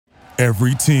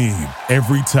Every team,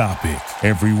 every topic,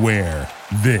 everywhere.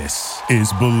 This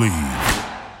is Believe.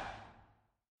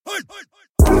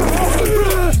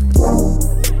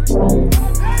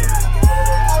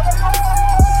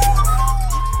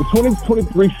 The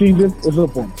 2023 season is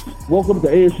upon us. Welcome to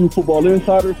ASU Football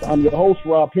Insiders. I'm your host,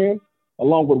 Rob Penn,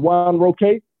 along with Juan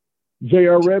Roche,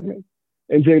 J.R. Redmond,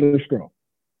 and Jalen Strong.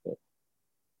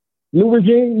 New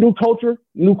regime, new culture,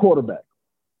 new quarterback.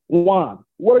 Juan,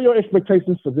 what are your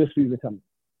expectations for this season coming?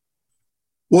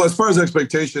 Well, as far as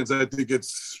expectations, I think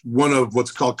it's one of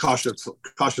what's called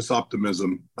cautious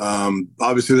optimism.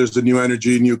 Obviously, there's a new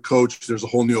energy, new coach. There's a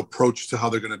whole new approach to how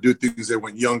they're going to do things. They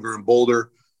went younger and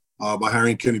bolder by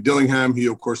hiring Kenny Dillingham. He,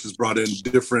 of course, has brought in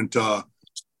different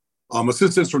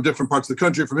assistants from different parts of the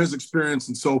country from his experience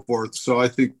and so forth. So I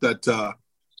think that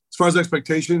as far as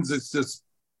expectations, it's just,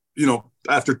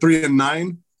 after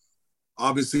 3-9,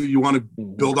 obviously, you want to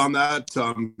build on that,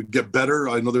 get better.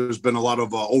 I know there's been a lot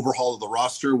of overhaul of the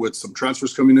roster with some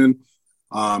transfers coming in.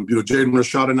 Jaden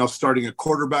Rashada now starting at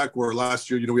quarterback, where last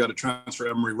year, we had to transfer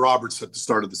Emory Roberts at the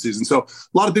start of the season. So a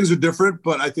lot of things are different,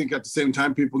 but I think at the same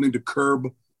time, people need to curb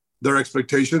their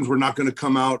expectations. We're not going to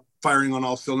come out firing on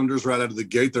all cylinders right out of the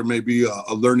gate. There may be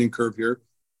a learning curve here.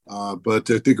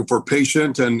 But I think if we're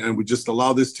patient and we just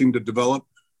allow this team to develop,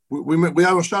 we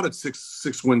have a shot at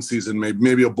six win season,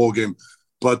 maybe a bowl game,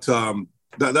 but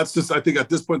that's just, I think at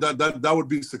this point that would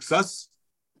be success.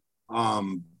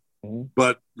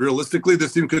 But realistically,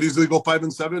 this team could easily go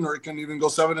 5-7, or it can even go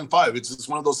 7-5. It's just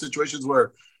one of those situations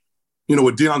where,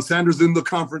 with Deion Sanders in the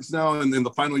conference now and in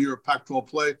the final year of Pac-12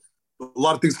 play, a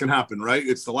lot of things can happen, right?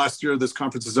 It's the last year this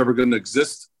conference is ever going to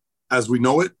exist as we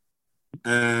know it.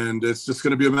 And it's just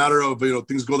going to be a matter of,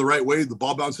 things go the right way. The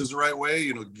ball bounces the right way.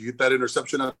 You get that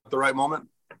interception at the right moment.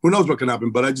 Who knows what can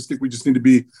happen? But I just think we just need to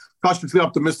be cautiously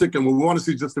optimistic. And we want to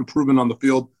see just improvement on the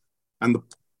field and the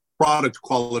product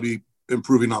quality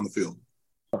improving on the field.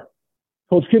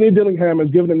 Coach Kenny Dillingham has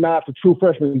given a nod to true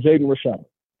freshman Jaden Rashada.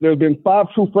 There have been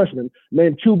 5 true freshmen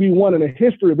named QB1 in the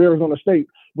history of Arizona State,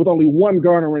 with only one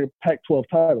garnering a Pac-12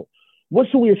 title. What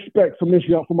should we expect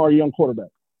from our young quarterback?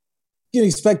 You can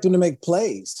expect him to make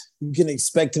plays. You can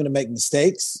expect him to make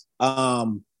mistakes.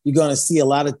 You're going to see a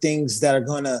lot of things that are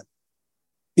going to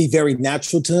be very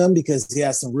natural to him because he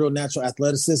has some real natural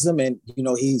athleticism. And,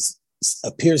 he's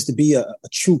appears to be a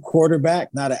true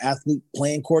quarterback, not an athlete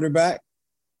playing quarterback.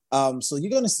 So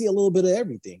you're going to see a little bit of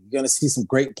everything. You're going to see some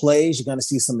great plays. You're going to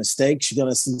see some mistakes. You're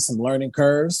going to see some learning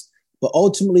curves. But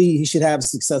ultimately, he should have a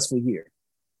successful year.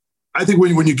 I think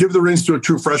when you give the reins to a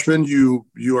true freshman, you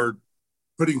are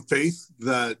putting faith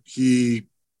that he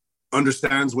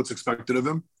understands what's expected of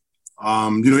him.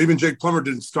 Even Jake Plummer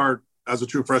didn't start as a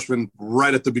true freshman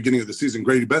right at the beginning of the season.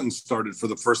 Grady Benton started for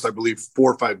the first, I believe,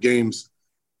 4 or 5 games.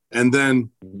 And then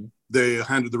they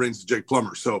handed the reins to Jake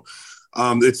Plummer. So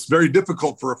it's very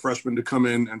difficult for a freshman to come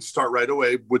in and start right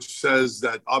away, which says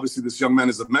that obviously this young man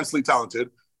is immensely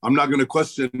talented. I'm not going to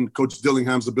question Coach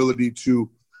Dillingham's ability to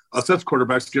assess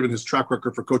quarterbacks, given his track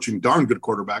record for coaching darn good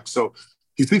quarterbacks. So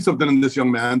he sees something in this young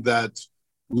man that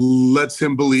lets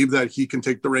him believe that he can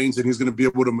take the reins and he's going to be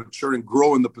able to mature and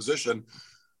grow in the position.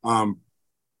 And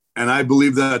I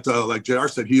believe that, like JR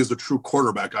said, he is a true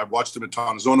quarterback. I've watched him at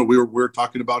Tonzona. We were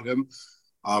talking about him.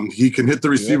 He can hit the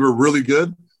receiver really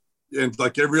good. And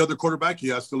like every other quarterback, he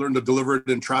has to learn to deliver it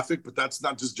in traffic. But that's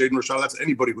not just Jaden Rashada. That's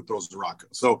anybody who throws the rock.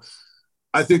 So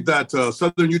I think that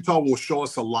Southern Utah will show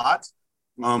us a lot.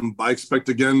 I expect,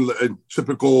 again, a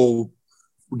typical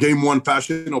game one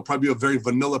fashion. It'll probably be a very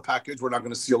vanilla package. We're not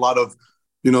going to see a lot of,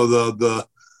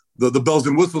 the bells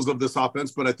and whistles of this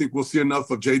offense, but I think we'll see enough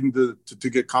of Jaden to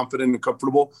get confident and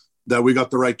comfortable that we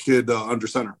got the right kid under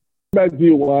center. Back to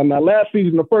you, Juan. Now, last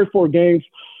season, the first 4 games,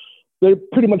 they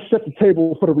pretty much set the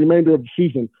table for the remainder of the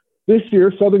season. This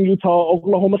year, Southern Utah,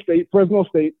 Oklahoma State, Fresno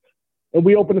State, and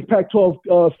we open the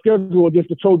Pac-12 schedule against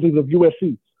the Trojans of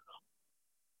USC.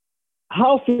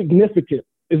 How significant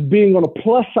is being on the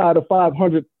plus side of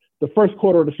 500 the first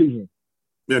quarter of the season?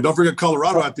 Yeah, don't forget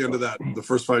Colorado at the end of that, the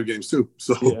first 5 games too.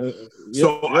 So,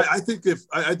 I think if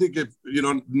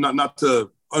not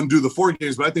to undo the 4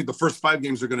 games, but I think the first 5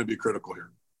 games are going to be critical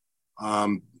here,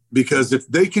 because if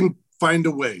they can find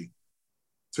a way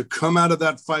to come out of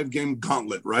that 5-game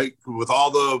gauntlet, right, with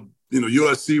all the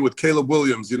USC with Caleb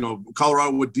Williams,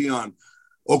 Colorado with Deion,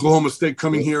 Oklahoma State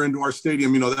coming here into our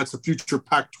stadium, that's a future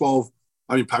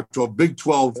Big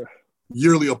 12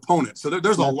 yearly opponent. So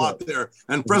there's a lot there.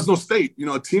 And Fresno State,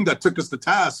 a team that took us to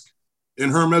task in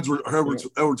Herm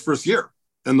Edwards' first year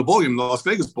in the bowl game, the Las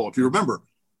Vegas Bowl, if you remember.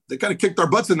 They kind of kicked our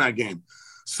butts in that game.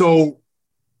 So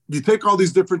you take all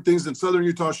these different things, and Southern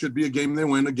Utah should be a game they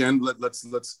win again.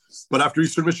 Let's. But after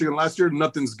Eastern Michigan last year,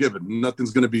 nothing's given.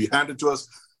 Nothing's going to be handed to us.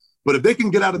 But if they can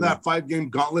get out of that 5-game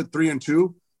gauntlet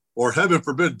 3-2, or heaven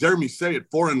forbid, dare me say it,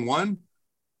 4-1,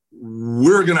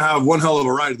 we're going to have one hell of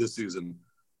a ride this season.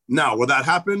 Now, will that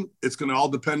happen? It's going to all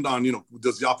depend on,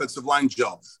 does the offensive line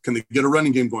gel? Can they get a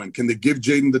running game going? Can they give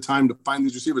Jaden the time to find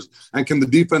these receivers? And can the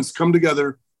defense come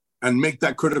together and make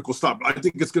that critical stop? I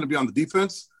think it's going to be on the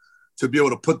defense to be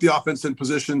able to put the offense in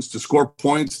positions, to score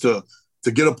points, to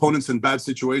get opponents in bad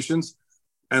situations,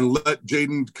 and let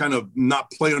Jaden kind of not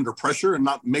play under pressure and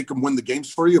not make them win the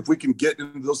games for you. If we can get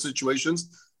into those situations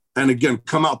and, again,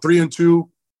 come out 3-2,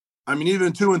 I mean,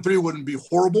 even 2-3 wouldn't be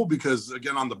horrible because,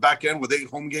 again, on the back end with 8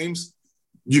 home games,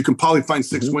 you can probably find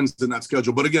 6 wins in that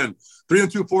schedule. But, again,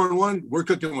 3-2, 4-1, we're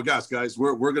cooking with gas, guys.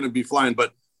 We're going to be flying.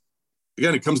 But,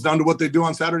 again, it comes down to what they do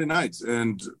on Saturday nights.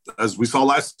 And as we saw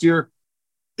last year,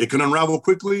 it can unravel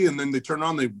quickly, and then they turn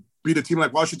on, they beat a team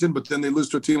like Washington, but then they lose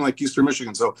to a team like Eastern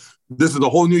Michigan. So this is a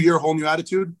whole new year, whole new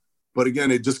attitude. But,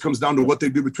 again, it just comes down to what they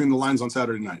do between the lines on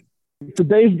Saturday night.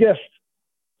 Today's guest,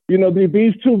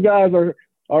 these two guys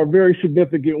are very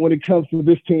significant when it comes to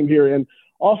this team here. And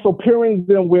also pairing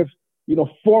them with,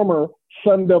 former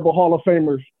Sun Devil Hall of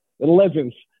Famers and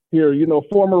legends here,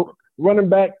 former running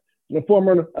back and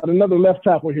former another left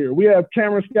tackle here. We have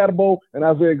Cameron Skattebo and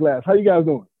Isaiah Glass. How you guys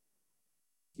doing?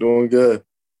 Doing good.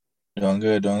 Doing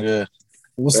good.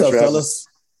 What's up, fellas?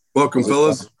 Welcome,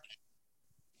 fellas.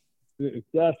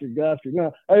 Gotcha.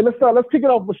 Now, hey, let's kick it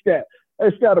off with Scat. Hey,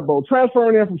 Skattebo,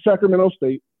 transferring in from Sacramento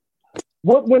State.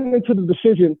 What went into the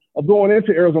decision of going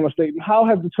into Arizona State, and how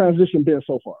has the transition been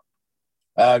so far?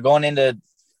 Going into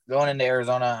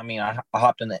Arizona, I mean, I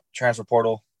hopped in the transfer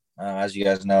portal, as you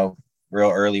guys know, real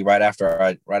early, right after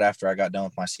I got done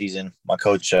with my season. My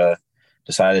coach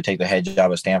decided to take the head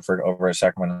job at Stanford over at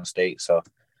Sacramento State. So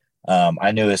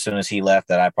I knew as soon as he left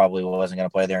that I probably wasn't going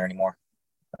to play there anymore.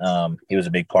 He was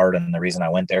a big part in the reason I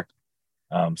went there.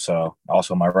 So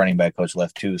also my running back coach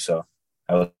left too. So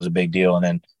that was a big deal. And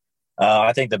then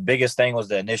I think the biggest thing was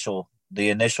the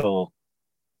initial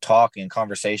talk and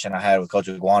conversation I had with Coach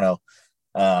Iguano.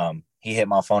 He hit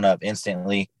my phone up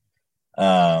instantly.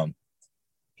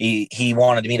 He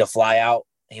wanted me to fly out.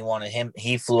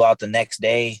 He flew out the next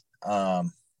day.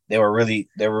 They were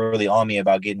really on me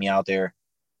about getting me out there,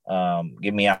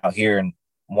 getting me out here and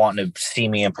wanting to see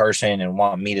me in person and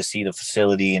wanting me to see the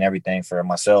facility and everything for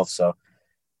myself. So,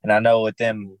 and I know with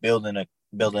them building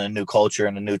a new culture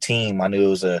and a new team, I knew it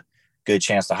was a good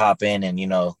chance to hop in and,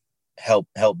 help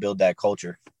build that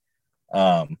culture.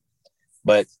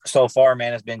 But so far,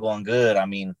 man, it's been going good. I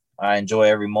mean, I enjoy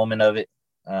every moment of it.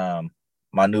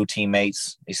 My new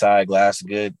teammates, Isaiah Glass,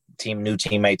 new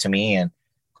teammate to me. And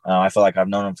I feel like I've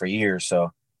known him for years.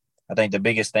 So I think the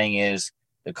biggest thing is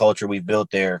the culture we've built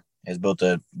there has built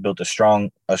a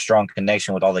strong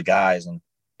connection with all the guys, and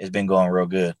it's been going real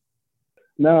good.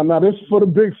 Now this is for the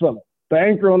big fella, the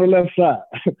anchor on the left side.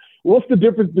 What's the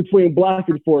difference between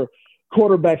blocking for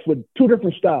quarterbacks with two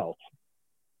different styles?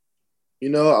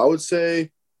 I would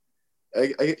say,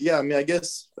 there's a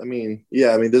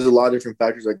lot of different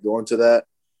factors that go into that.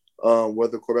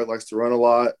 Whether the quarterback likes to run a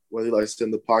lot, whether he likes to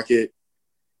in the pocket,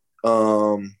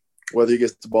 whether he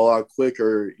gets the ball out quick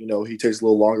or, he takes a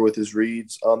little longer with his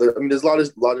reads. There's a lot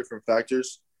of different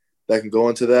factors that can go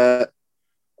into that.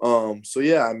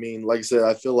 Like I said,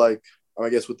 I feel like, I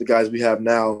guess with the guys we have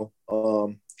now,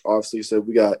 obviously you said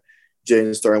we got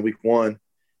Jaden starting week 1.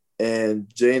 And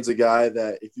Jaden's a guy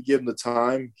that if you give him the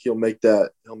time, he'll make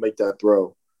that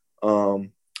throw.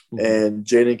 And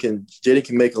Jaden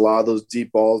can make a lot of those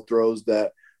deep ball throws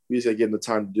that we just got to give him the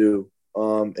time to do.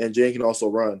 And Jaden can also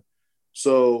run.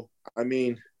 So, at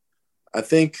the end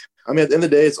of the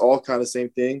day, it's all kind of the same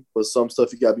thing, but some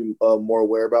stuff you got to be more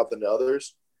aware about than the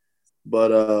others.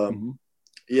 But,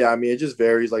 it just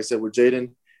varies. Like I said, with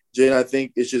Jaden, I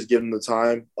think it's just giving him the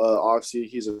time. Obviously,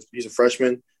 he's a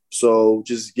freshman, so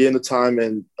just getting the time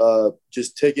and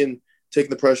just taking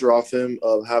the pressure off him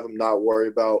of have him not worry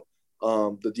about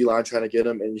the D-line trying to get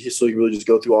him, and so he really just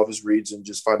go through all of his reads and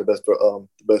just find the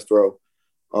best throw.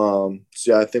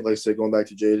 I think, like I said, going back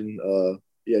to Jaden,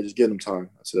 just getting him time.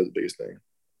 That's the biggest thing.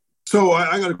 So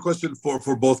I got a question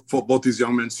for both these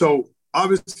young men. So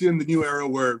obviously in the new era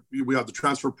where we have the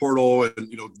transfer portal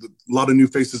and, a lot of new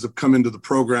faces have come into the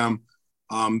program,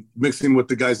 mixing with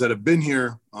the guys that have been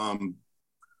here.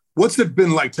 What's it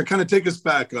been like to kind of take us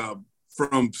back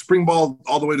from spring ball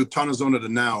all the way to Tonazona to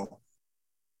now?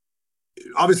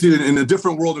 Obviously in a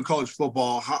different world of college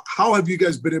football, how have you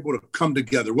guys been able to come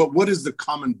together? What is the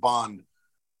common bond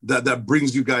that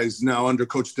brings you guys now under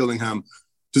Coach Dillingham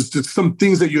just some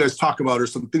things that you guys talk about, or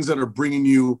some things that are bringing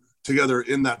you together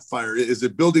in that fire? Is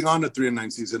it building on a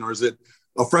 3-9 season, or is it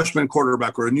a freshman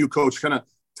quarterback or a new coach? Kind of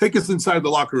take us inside the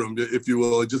locker room, if you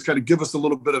will, and just kind of give us a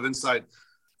little bit of insight.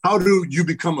 How do you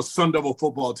become a Sun Devil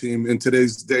football team in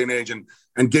today's day and age,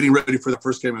 and getting ready for the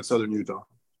first game at Southern Utah?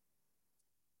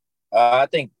 I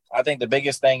think the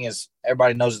biggest thing is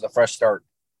everybody knows it's a fresh start.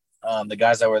 The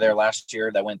guys that were there last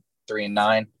year that went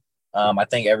 3-9, I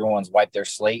think everyone's wiped their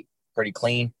slate pretty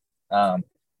clean.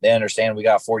 They understand we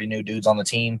got 40 new dudes on the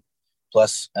team,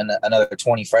 plus another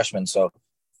 20 freshmen. So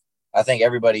I think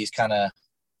everybody's kind of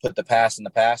put the past in the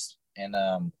past and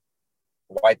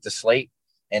wiped the slate,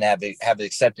 and have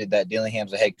accepted that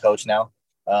Dillingham's a head coach now.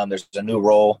 There's a new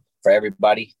role for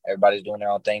everybody. Everybody's doing their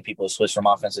own thing. People switch from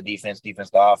offense to defense, defense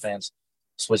to offense,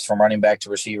 switch from running back to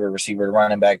receiver, receiver to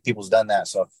running back. People's done that.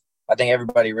 So I think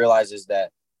everybody realizes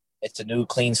that it's a new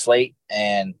clean slate,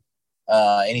 and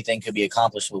anything could be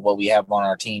accomplished with what we have on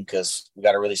our team, because we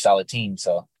got a really solid team.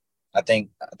 So I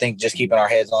think just keeping our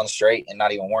heads on straight and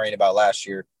not even worrying about last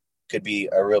year could be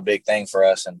a real big thing for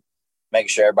us, and making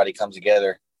sure everybody comes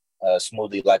together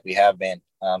smoothly like we have been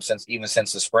since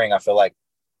the spring. I feel like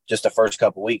just the first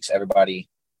couple weeks, everybody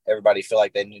feel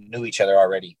like they knew each other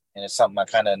already, and it's something I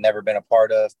kind of never been a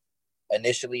part of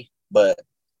initially, but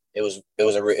it was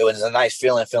a nice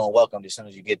feeling welcomed as soon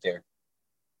as you get there.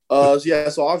 Yeah,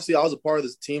 so obviously I was a part of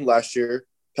this team last year,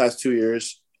 past 2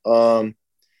 years, and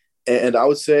I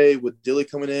would say with Dilly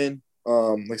coming in,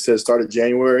 like I said, started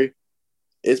January,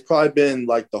 it's probably been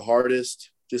like the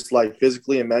hardest, just like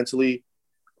physically and mentally,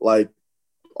 like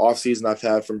off season I've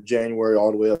had from January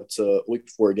all the way up to a week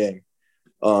before a game.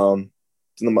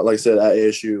 Like I said, at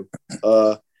ASU.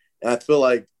 And I feel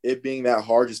like it being that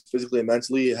hard, just physically and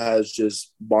mentally, has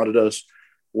just bonded us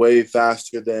way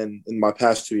faster than in my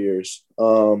past 2 years,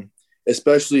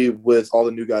 especially with all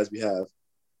the new guys we have.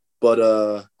 But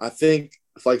I think,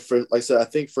 I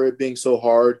think for it being so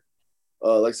hard,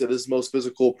 like I said, this is the most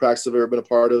physical practice I've ever been a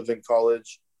part of in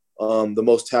college. The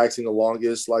most taxing, the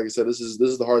longest. Like I said, this is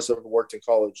the hardest I've ever worked in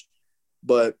college.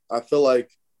 But I feel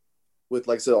like with,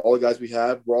 like I said, all the guys we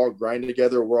have, we're all grinding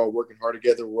together, we're all working hard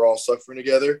together, we're all suffering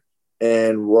together,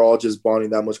 and we're all just bonding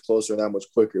that much closer and that much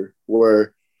quicker.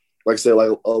 Where, like I said,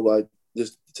 like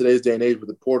just today's day and age with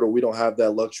the portal, we don't have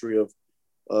that luxury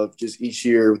of just each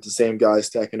year with the same guys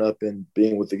stacking up and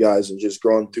being with the guys and just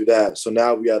growing through that. So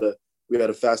now we gotta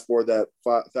fast forward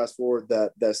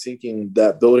that sinking,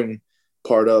 that building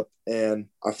part up, and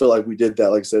I feel like we did that,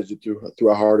 like I said, through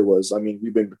how hard it was. I mean,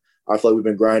 I feel like we've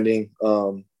been grinding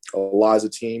a lot as a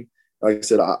team. Like I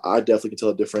said, I definitely can tell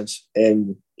a difference,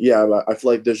 and yeah, I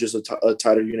feel like there's just a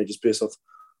tighter unit just based off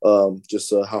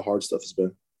how hard stuff has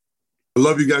been. I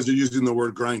love you guys are using the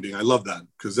word grinding. I love that,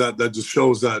 because that just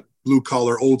shows that blue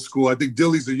collar, old school. I think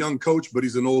Dilly's a young coach, but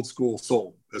he's an old school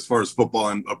soul as far as football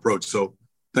and approach. So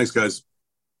thanks, guys.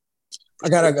 I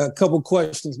got a couple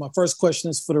questions. My first question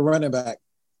is for the running back.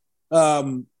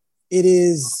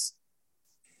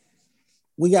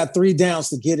 We got 3 downs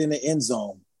to get in the end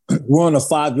zone. We're on the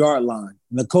 5-yard line,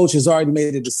 and the coach has already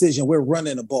made a decision. We're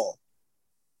running the ball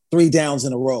 3 downs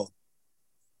in a row.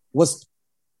 What's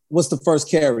the first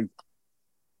carry?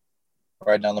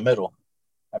 Right down the middle.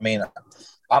 I mean,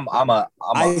 I'm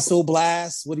ISO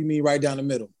blast. What do you mean right down the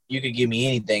middle? You could give me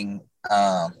anything.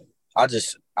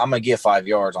 I'm gonna get 5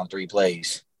 yards on 3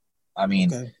 plays. I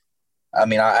mean,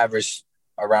 I average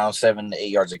around 7 to 8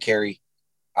 yards a carry.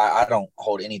 I don't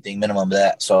hold anything minimum of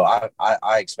that. So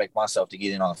I expect myself to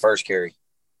get in on the first carry.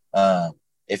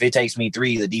 If it takes me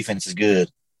 3, the defense is good.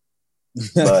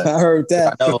 But I heard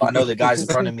that. I know the guys in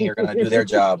front of me are going to do their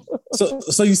job.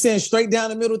 So you saying straight down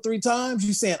the middle 3 times?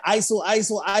 You saying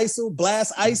ISO,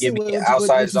 blast ISO? Give me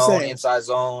outside zone, inside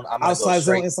zone. Outside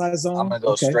zone, inside zone. I'm going to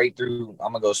go straight through.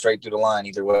 I'm going to go straight through the line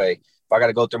either way. If I got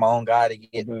to go through my own guy to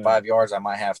get 5 yards, I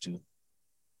might have to.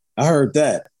 I heard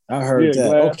that.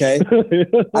 Glad. Okay.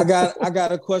 I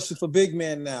got a question for big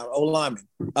man now, O-lineman.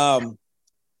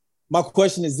 My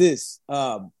question is this.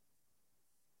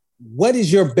 What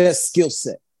is your best skill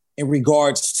set in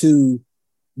regards to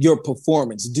your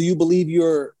performance? Do you believe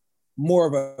you're more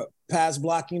of a pass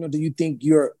blocking, or do you think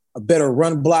you're a better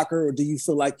run blocker, or do you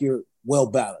feel like you're well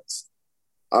balanced?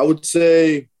 I would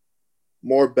say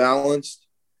more balanced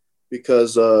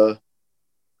because, I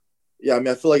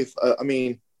feel like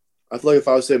if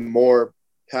I would say more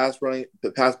pass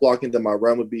blocking, then my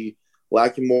run would be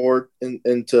lacking more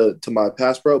into my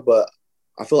pass pro. But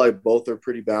I feel like both are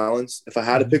pretty balanced. If I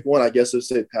had to pick one, I guess I'd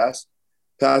say pass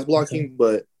blocking. Okay.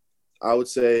 But I would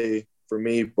say for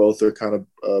me, both are kind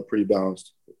of pretty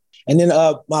balanced. And then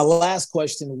my last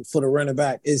question for the running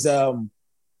back is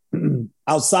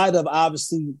outside of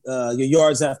obviously your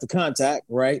yards after contact,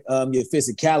 right? Your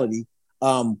physicality.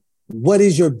 What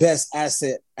is your best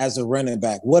asset as a running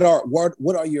back? What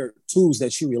are your tools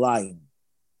that you rely on?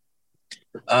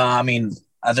 I mean,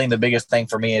 I think the biggest thing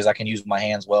for me is I can use my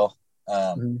hands well.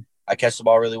 I catch the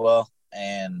ball really well,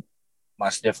 and my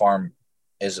stiff arm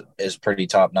is pretty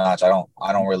top notch.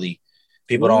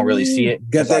 People don't really see it.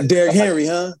 Got that Derrick Henry,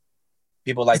 huh?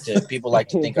 People like to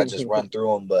think I just run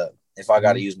through them, but if I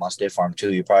got to use my stiff arm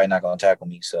too, you're probably not going to tackle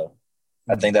me. So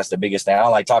I think that's the biggest thing. I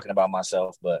don't like talking about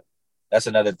myself, but that's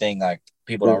another thing like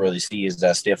people don't really see is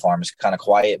that stiff arm. It's kind of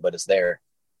quiet, but it's there.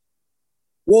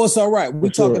 Well, it's all right. We're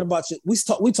talking about we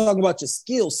talking about your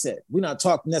skill set. We're not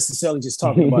necessarily just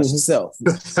talking about yourself.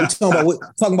 We're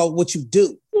talking about what you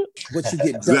do, what you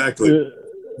get done. Exactly.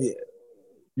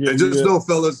 Yeah. And just know,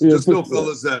 fellas,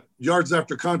 that yards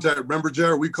after contact. Remember,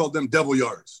 Jared, we called them devil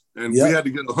yards, and we had to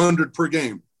get 100 per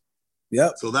game.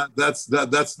 Yep. So that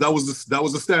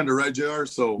was the standard, right, JR?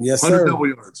 So yes, 100 sir. devil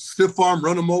yards, stiff arm,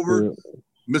 run them over. Yeah.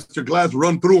 Mr. Glass,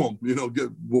 run through them. You know, get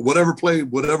whatever play,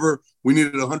 whatever. We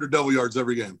needed 100 devil yards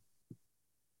every game.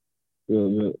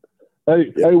 Yeah.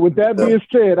 Hey, with that being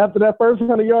said, after that first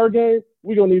 100-yard game,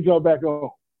 we're gonna need y'all back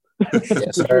on.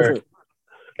 Yes, sir.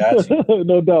 Gotcha.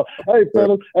 No doubt. Hey,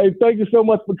 fellas. Hey, thank you so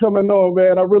much for coming on,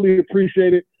 man. I really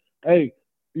appreciate it. Hey,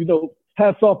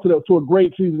 hats off to a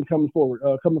great season coming forward.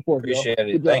 Appreciate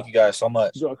it. Thank you guys so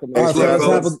much. Thanks,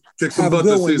 fellas. Kick some butt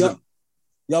this season.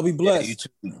 Y'all be blessed. You too.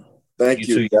 Thank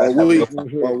you. Too,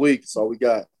 1 week. That's all we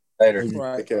got. Later.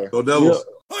 Right. Take care. Go Devils.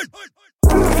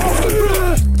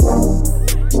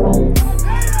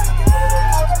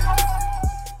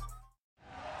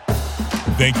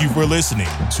 Thank you for listening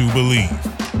to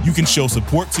Believe. You can show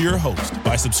support to your host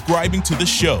by subscribing to the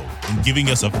show and giving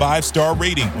us a 5-star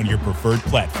rating on your preferred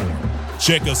platform.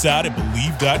 Check us out at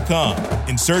Believe.com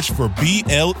and search for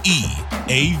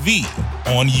BLEAV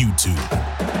on YouTube.